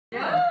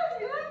Yeah.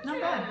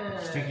 Not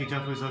bad. Stinky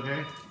tofu's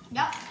okay?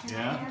 Yep.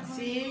 Yeah?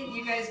 See,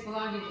 you guys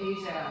belong in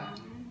Asia.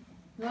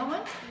 Want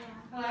one?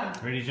 Hello?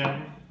 Ready,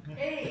 Jen?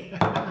 Hey.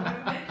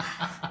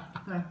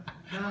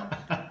 No.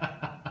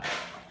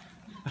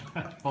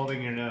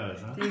 Holding your nose,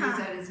 huh? David's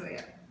on his way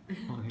up.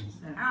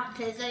 I don't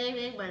taste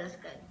anything, but it's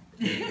good.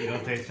 You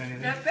don't taste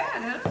anything? Not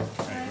bad, huh?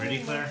 Alright,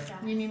 ready, Claire?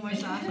 You need more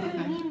sauce? I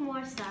Okay. need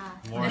more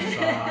sauce. More More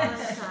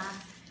sauce. sauce.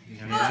 You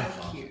gonna get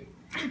it? Cute.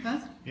 Huh?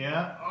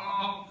 Yeah?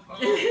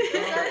 It's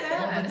not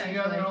Hold bad, it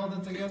together, actually. hold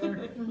it together.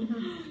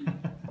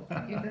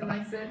 Ethan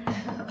likes it?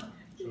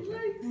 He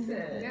likes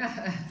it.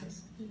 Yeah.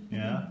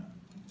 Yeah?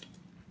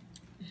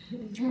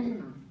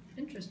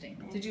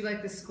 Interesting. Did you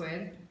like the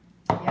squid?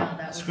 Yeah,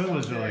 that was Squid so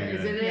was really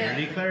good. good. Is it?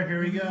 Ready, Claire? Here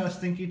we go.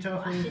 Stinky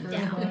tofu. Wash it First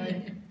down.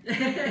 bite.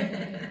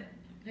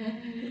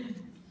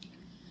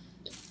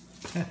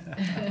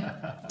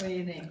 What do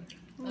you think?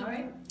 All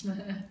right.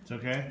 It's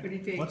okay? What do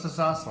you think? What's the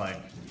sauce like?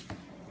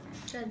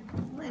 Good.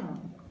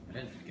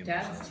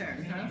 Dad's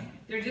turn, huh?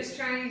 They're just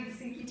trying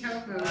stinky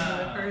tofu for the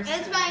first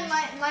It's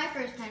my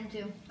first time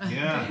too.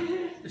 Yeah.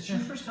 It's your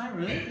first time,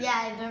 really? Yeah,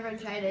 I've never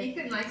tried it.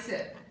 Ethan likes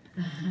it.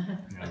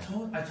 I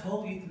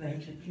told Ethan that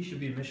he should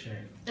be a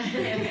missionary. You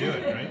can do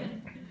it, right?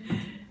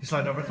 You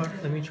slide over, Claire?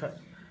 Let me try.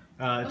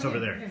 It's over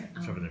there.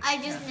 It's over there. I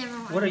just never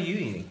want What are you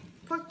eating?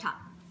 pork chop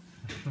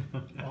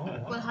Oh,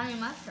 with honey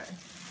mustard.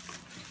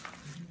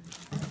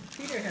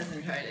 Peter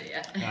hasn't tried it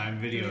yet. I'm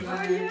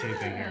videotaping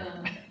here.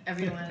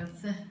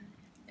 Everyone's,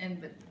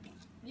 but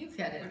you've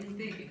had What it.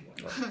 do you think?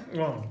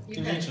 well,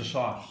 You it got needs a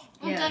sauce.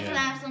 I'm Yeah. just gonna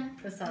have some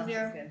The sauce of is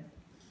your good.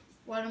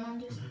 watermelon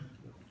juice.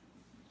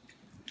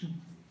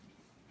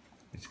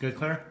 It's good,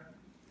 Claire?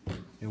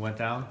 It went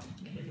down?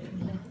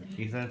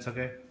 Ethan, it's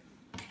okay?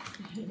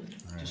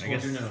 Alright, Just I hold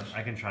guess your nose.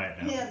 I can try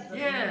it now.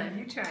 Yeah,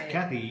 you try it.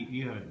 Kathy,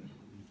 you have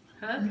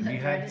Huh? you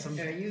had some.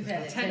 Or you've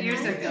had it 10 years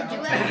ago. Did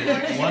you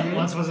have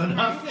Once was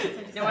enough.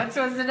 No, once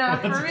was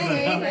enough Once for was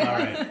me. enough? All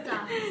right.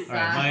 sauce? All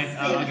right, mine.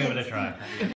 I'll give it a try.